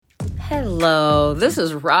Hello, this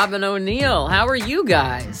is Robin O'Neill. How are you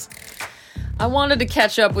guys? I wanted to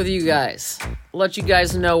catch up with you guys, let you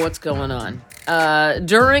guys know what's going on.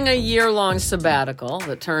 During a year-long sabbatical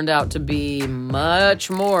that turned out to be much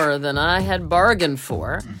more than I had bargained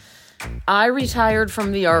for, I retired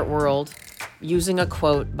from the art world using a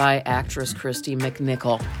quote by actress Christy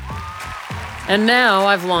McNichol. And now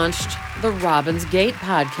I've launched the Robin's Gate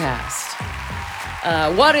podcast.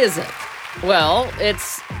 What is it? Well,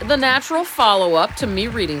 it's the natural follow-up to me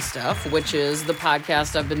reading stuff, which is the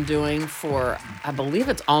podcast I've been doing for, I believe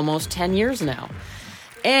it's almost 10 years now.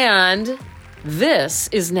 And this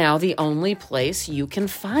is now the only place you can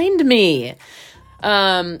find me.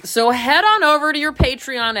 So head on over to your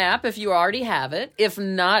Patreon app if you already have it. If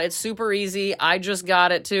not, it's super easy. I just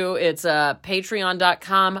got it too. It's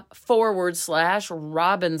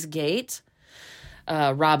patreon.com/RobinsGate.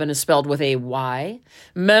 Robin is spelled with a Y.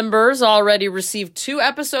 Members already receive 2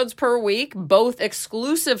 episodes per week, both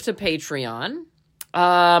exclusive to Patreon.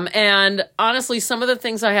 And honestly, some of the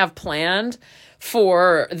things I have planned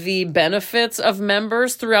for the benefits of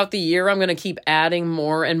members throughout the year, I'm going to keep adding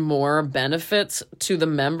more and more benefits to the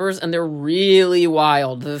members, and they're really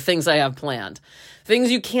wild, the things I have planned.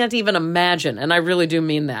 Things you can't even imagine, and I really do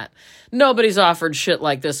mean that. Nobody's offered shit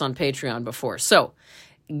like this on Patreon before. So,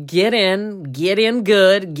 get in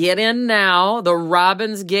good, get in now, the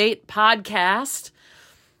Robin's Gate podcast.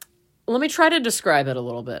 Let me try to describe it a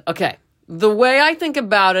little bit. Okay, the way I think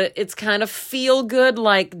about it, it's kind of feel good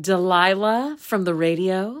like Delilah from the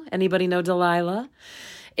radio. Anybody know Delilah?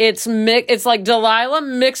 It's like Delilah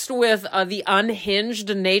mixed with the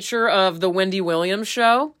unhinged nature of the Wendy Williams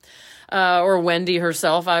show, or Wendy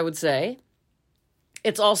herself, I would say.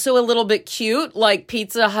 It's also a little bit cute, like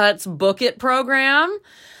Pizza Hut's Book It program,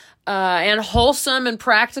 and wholesome and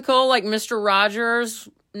practical, like Mr. Rogers'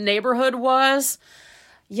 Neighborhood was.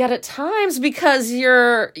 Yet at times, because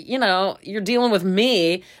you're dealing with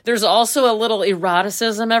me, there's also a little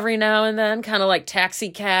eroticism every now and then, kind of like Taxi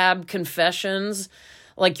Cab Confessions.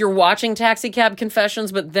 Like you're watching Taxi Cab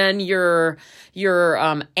Confessions, but then your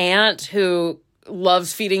aunt who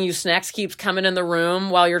loves feeding you snacks keeps coming in the room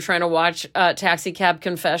while you're trying to watch Taxi Cab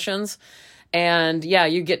Confessions. And yeah,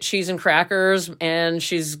 you get cheese and crackers and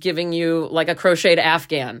she's giving you like a crocheted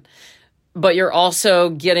Afghan. But you're also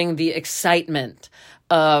getting the excitement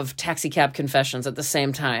of Taxi Cab Confessions at the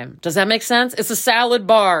same time. Does that make sense? It's a salad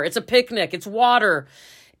bar. It's a picnic. It's water.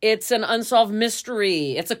 It's an unsolved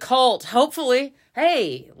mystery. It's a cult. Hopefully.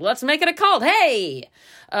 Hey, let's make it a cult. Hey!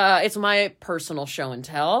 It's my personal show and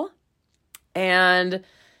tell. And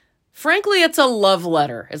frankly, it's a love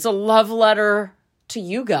letter. It's a love letter to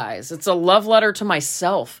you guys. It's a love letter to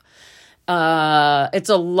myself. It's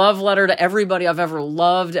a love letter to everybody I've ever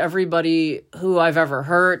loved, everybody who I've ever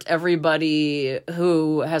hurt, everybody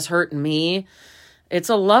who has hurt me. It's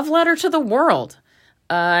a love letter to the world.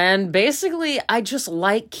 And basically, I just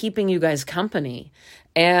like keeping you guys company.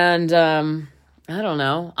 And I don't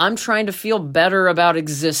know. I'm trying to feel better about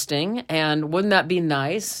existing, and wouldn't that be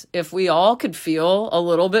nice if we all could feel a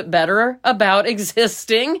little bit better about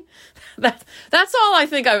existing? That's all I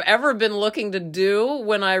think I've ever been looking to do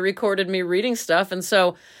when I recorded me reading stuff, and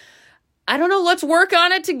so, I don't know, let's work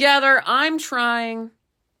on it together. I'm trying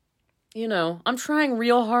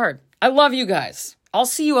real hard. I love you guys. I'll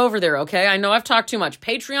see you over there, okay? I know I've talked too much.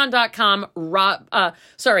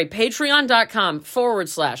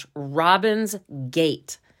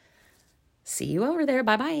 Patreon.com/RobinsGate. See you over there.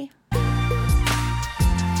 Bye-bye.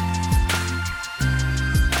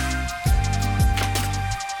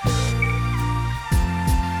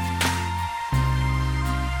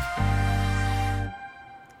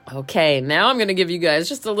 Okay, now I'm going to give you guys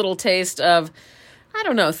just a little taste of, I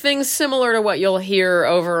don't know, things similar to what you'll hear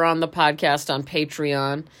over on the podcast on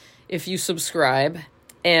Patreon if you subscribe.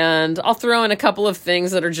 And I'll throw in a couple of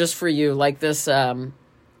things that are just for you, like this. I'm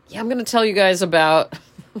going to tell you guys about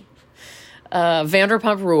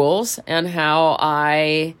Vanderpump Rules and how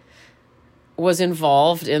I was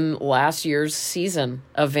involved in last year's season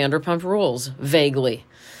of Vanderpump Rules, vaguely.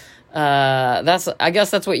 I guess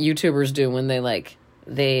that's what YouTubers do when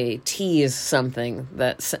they tease something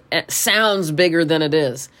that sounds bigger than it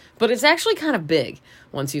is. But it's actually kind of big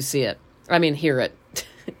once you see it. I mean, hear it.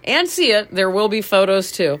 And see it. There will be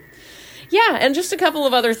photos too. Yeah, and just a couple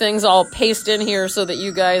of other things I'll paste in here so that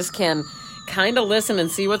you guys can kind of listen and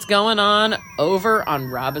see what's going on over on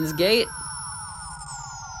Robin's Gate.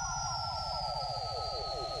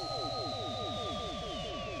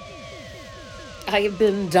 I have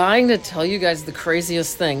been dying to tell you guys the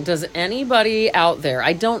craziest thing. Does anybody out there,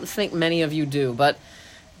 I don't think many of you do, but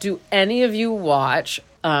do any of you watch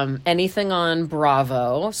anything on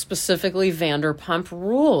Bravo, specifically Vanderpump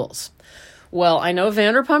Rules. Well, I know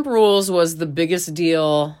Vanderpump Rules was the biggest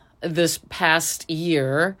deal this past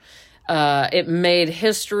year. It made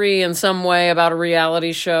history in some way about a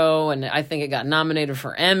reality show, and I think it got nominated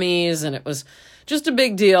for Emmys, and it was just a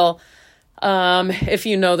big deal. If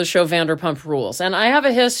you know the show Vanderpump Rules. And I have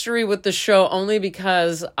a history with the show only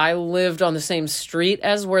because I lived on the same street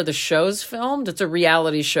as where the show's filmed. It's a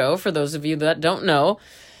reality show, for those of you that don't know.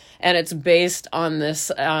 And it's based on this,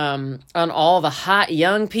 on all the hot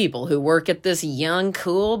young people who work at this young,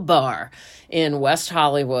 cool bar in West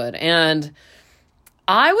Hollywood. And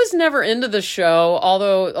I was never into the show,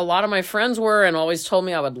 although a lot of my friends were and always told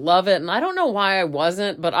me I would love it. And I don't know why I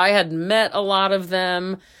wasn't, but I had met a lot of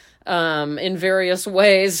them in various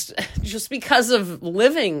ways just because of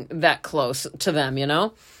living that close to them, you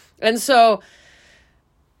know? And so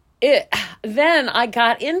then I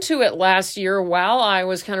got into it last year while I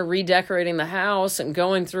was kind of redecorating the house and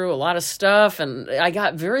going through a lot of stuff, and I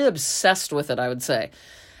got very obsessed with it, I would say.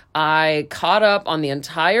 I caught up on the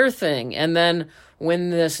entire thing, and then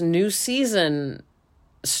when this new season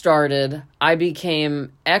started, I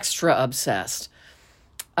became extra obsessed.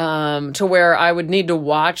 To where I would need to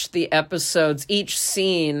watch the episodes, each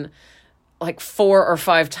scene, like 4 or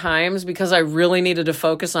 5 times, because I really needed to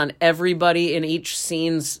focus on everybody in each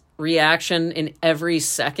scene's reaction in every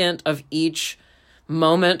second of each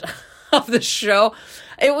moment of the show.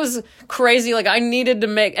 It was crazy. Like, I needed to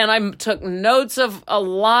make, and I took notes of a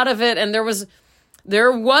lot of it, and there was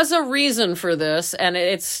a reason for this, and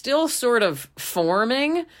it's still sort of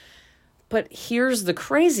forming. But here's the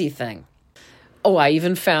crazy thing. Oh, I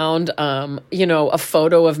even found, a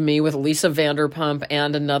photo of me with Lisa Vanderpump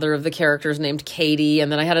and another of the characters named Katie.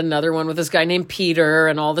 And then I had another one with this guy named Peter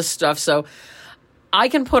and all this stuff. So I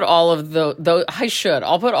can put all of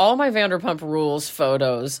I'll put all my Vanderpump Rules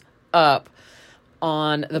photos up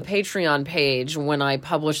on the Patreon page when I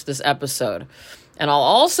publish this episode. And I'll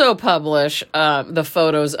also publish the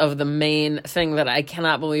photos of the main thing that I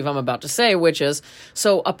cannot believe I'm about to say, which is,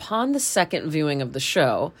 so upon the second viewing of the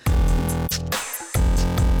show,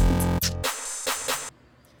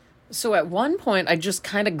 so at one point, I just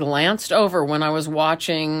kind of glanced over when I was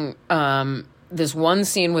watching this one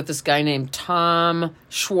scene with this guy named Tom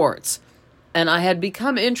Schwartz. And I had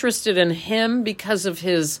become interested in him because of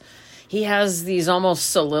he has these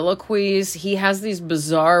almost soliloquies. He has these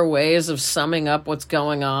bizarre ways of summing up what's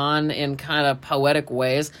going on in kind of poetic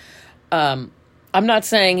ways. I'm not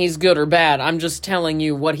saying he's good or bad. I'm just telling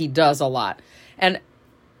you what he does a lot. And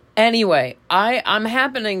anyway, I'm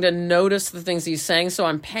happening to notice the things he's saying, so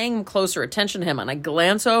I'm paying closer attention to him, and I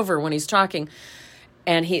glance over when he's talking,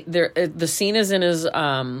 and the scene is in his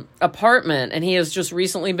apartment, and he has just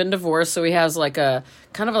recently been divorced, so he has like a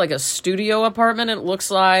kind of like a studio apartment, it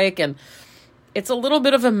looks like, and it's a little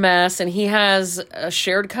bit of a mess, and he has a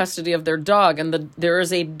shared custody of their dog, and there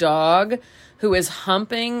is a dog who is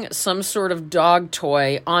humping some sort of dog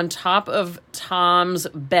toy on top of Tom's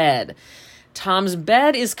bed. Tom's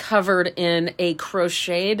bed is covered in a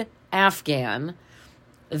crocheted Afghan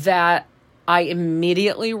that I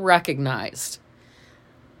immediately recognized.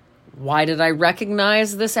 Why did I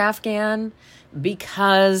recognize this Afghan?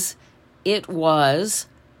 Because it was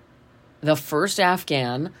the first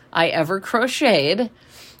Afghan I ever crocheted,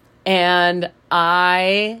 and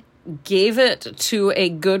I gave it to a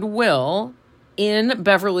Goodwill in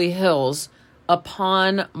Beverly Hills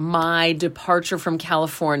upon my departure from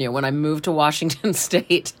California when I moved to Washington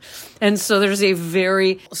State. And so there's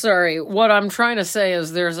what I'm trying to say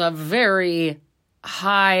is there's a very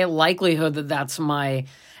high likelihood that that's my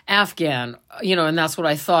Afghan, and that's what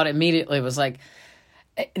I thought immediately. It was like,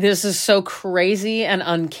 this is so crazy and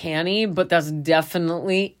uncanny, but that's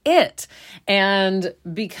definitely it. And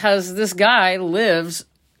because this guy lives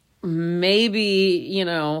maybe,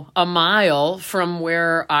 a mile from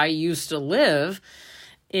where I used to live,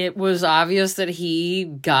 it was obvious that he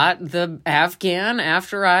got the Afghan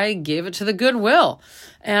after I gave it to the Goodwill.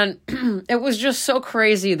 And it was just so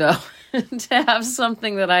crazy, though, to have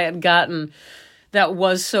something that I had gotten that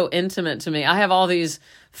was so intimate to me. I have all these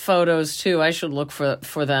photos, too. I should look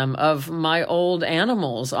for them, of my old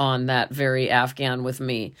animals on that very Afghan with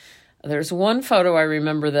me. There's one photo I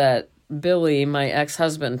remember that Billy, my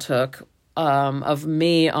ex-husband, took of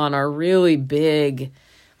me on our really big,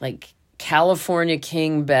 like, California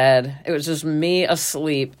king bed. It was just me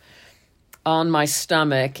asleep on my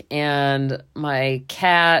stomach, and my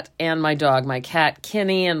cat and my dog, my cat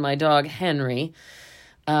Kenny and my dog Henry,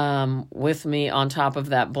 with me on top of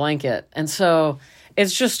that blanket. And so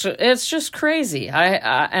it's just crazy.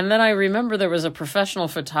 And then I remember there was a professional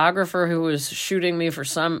photographer who was shooting me for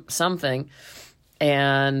something.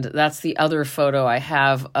 And that's the other photo I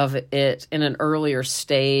have of it in an earlier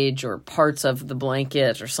stage or parts of the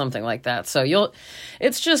blanket or something like that. So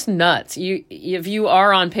it's just nuts. If you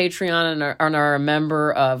are on Patreon and are a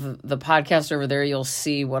member of the podcast over there, you'll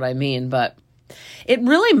see what I mean. But it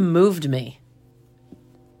really moved me.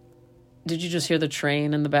 Did you just hear the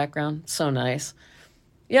train in the background? So nice.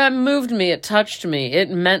 Yeah, it moved me. It touched me.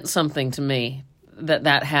 It meant something to me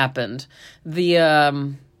that happened.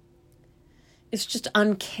 It's just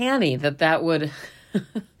uncanny that would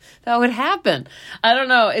that would happen. I don't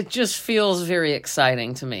know. It just feels very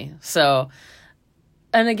exciting to me. So,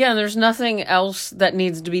 and again, there's nothing else that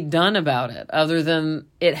needs to be done about it other than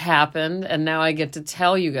it happened, and now I get to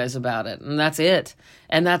tell you guys about it, and that's it.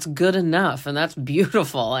 And that's good enough, and that's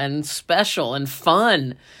beautiful and special and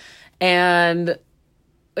fun. And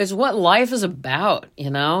it's what life is about, you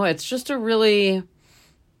know? It's just I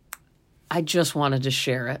just wanted to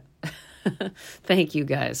share it. Thank you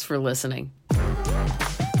guys for listening.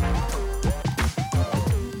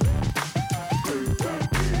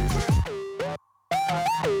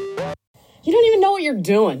 You don't even know what you're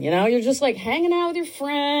doing, you know? You're just like hanging out with your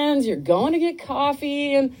friends, you're going to get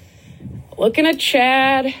coffee and looking at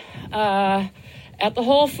Chad at the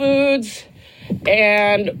Whole Foods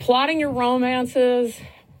and plotting your romances,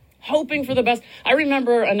 hoping for the best. I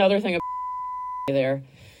remember another thing there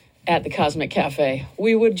at the Cosmic Cafe.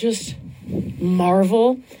 We would just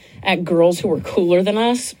marvel at girls who were cooler than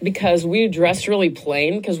us because we dressed really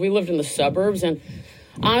plain because we lived in the suburbs. And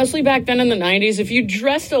honestly, back then in the 90s, if you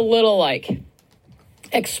dressed a little like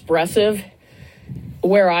expressive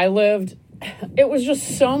where I lived, it was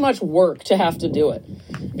just so much work to have to do it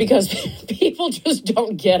because people just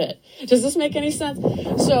don't get it. Does this make any sense?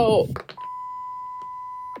 So,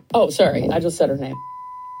 oh, sorry, I just said her name.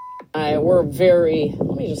 Let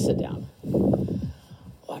me just sit down.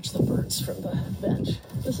 Watch the birds from the bench.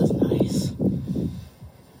 This is nice.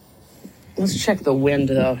 Let's check the wind,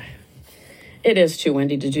 though. It is too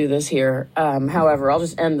windy to do this here. However, I'll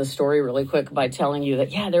just end the story really quick by telling you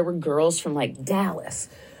that, yeah, there were girls from, like, Dallas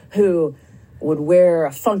who would wear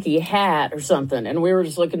a funky hat or something, and we were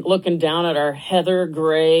just looking down at our heather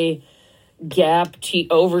gray Gap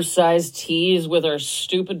oversized tees with our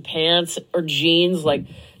stupid pants or jeans, like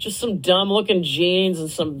just some dumb looking jeans and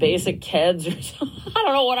some basic Keds or something. I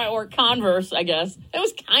don't know what I wore, Converse, I guess. It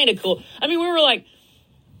was kind of cool. I mean, we were like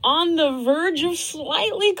on the verge of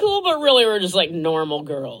slightly cool, but really we're just like normal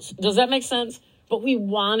girls. Does that make sense? But we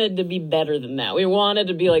wanted to be better than that. We wanted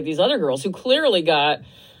to be like these other girls who clearly got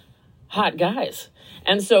hot guys.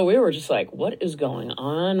 And so we were just like, what is going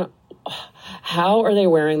on? How are they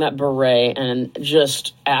wearing that beret and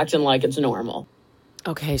just acting like it's normal?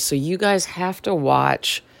 Okay, so you guys have to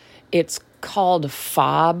watch. It's called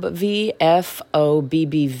FOBV,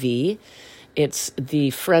 FOBBV. It's the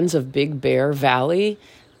Friends of Big Bear Valley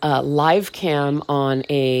live cam on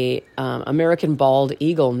a American bald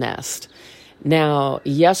eagle nest. Now,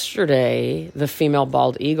 yesterday, the female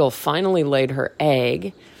bald eagle finally laid her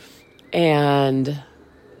egg, and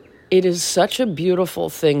it is such a beautiful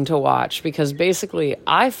thing to watch because basically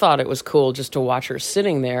I thought it was cool just to watch her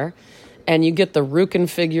sitting there, and you get the Rukin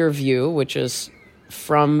figure view, which is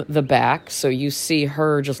from the back. So you see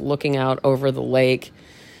her just looking out over the lake,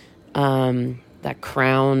 that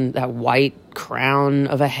crown, that white crown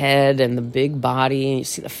of a head and the big body, and you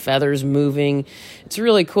see the feathers moving. It's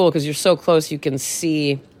really cool because you're so close you can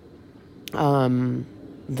see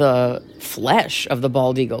the flesh of the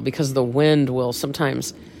bald eagle because the wind will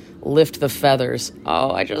sometimes lift the feathers.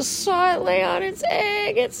 Oh, I just saw it lay on its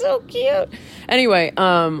egg. It's so cute. Anyway,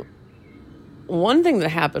 one thing that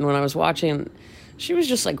happened when I was watching, she was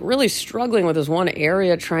just like really struggling with this one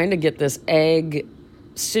area, trying to get this egg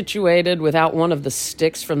situated without one of the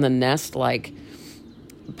sticks from the nest, like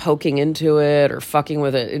poking into it or fucking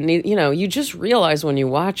with it. And, you know, you just realize when you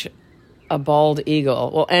watch a bald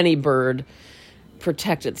eagle, well, any bird,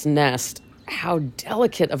 protect its nest, how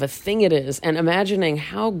delicate of a thing it is, and imagining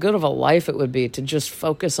how good of a life it would be to just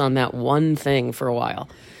focus on that one thing for a while.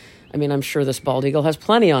 I mean, I'm sure this bald eagle has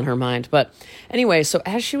plenty on her mind. But anyway, so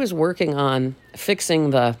as she was working on fixing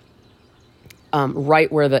the right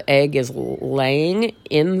where the egg is laying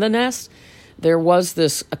in the nest, there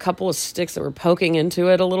was a couple of sticks that were poking into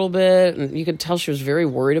it a little bit, and you could tell she was very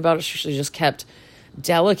worried about it. She just kept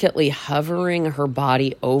delicately hovering her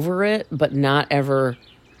body over it, but not ever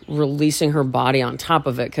releasing her body on top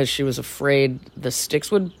of it because she was afraid the sticks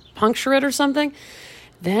would puncture it or something.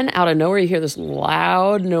 Then out of nowhere, you hear this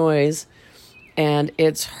loud noise, and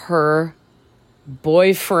it's her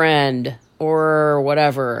boyfriend or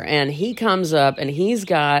whatever, and he comes up and he's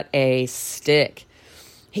got a stick.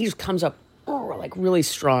 He just comes up like really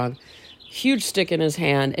strong, huge stick in his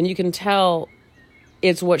hand, and you can tell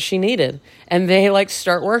it's what she needed. And they like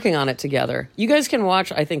start working on it together. You guys can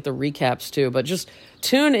watch, I think, the recaps too, but just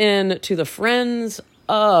tune in to the Friends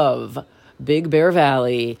of Big Bear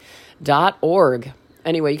Valley.org.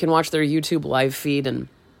 Anyway, you can watch their YouTube live feed, and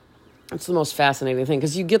it's the most fascinating thing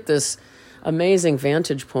because you get this amazing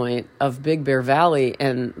vantage point of Big Bear Valley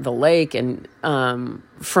and the lake, and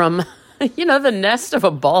from the nest of a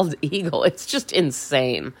bald eagle. It's just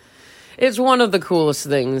insane. It's one of the coolest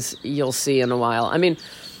things you'll see in a while. I mean,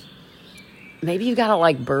 maybe you gotta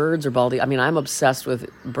like birds or bald eagles. I mean, I'm obsessed with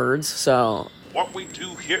birds, so what we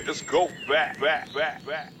do here is go back.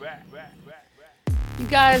 You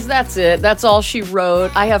guys, that's it. That's all she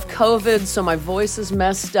wrote. I have COVID, so my voice is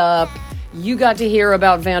messed up. You got to hear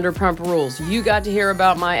about Vanderpump Rules. You got to hear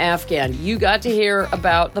about my Afghan. You got to hear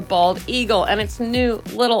about the bald eagle and its new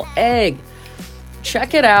little egg.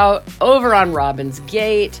 Check it out over on Robin's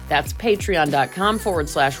Gate. That's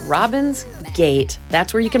patreon.com/Robin's Gate.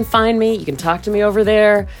 That's where you can find me. You can talk to me over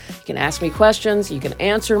there. You can ask me questions. You can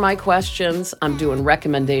answer my questions. I'm doing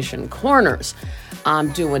recommendation corners.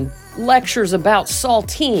 I'm doing lectures about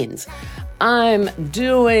saltines. I'm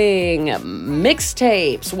doing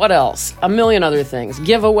mixtapes. What else? A million other things.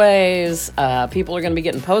 Giveaways. People are going to be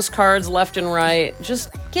getting postcards left and right. Just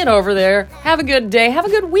get over there. Have a good day. Have a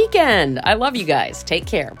good weekend. I love you guys. Take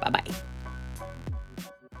care. Bye-bye.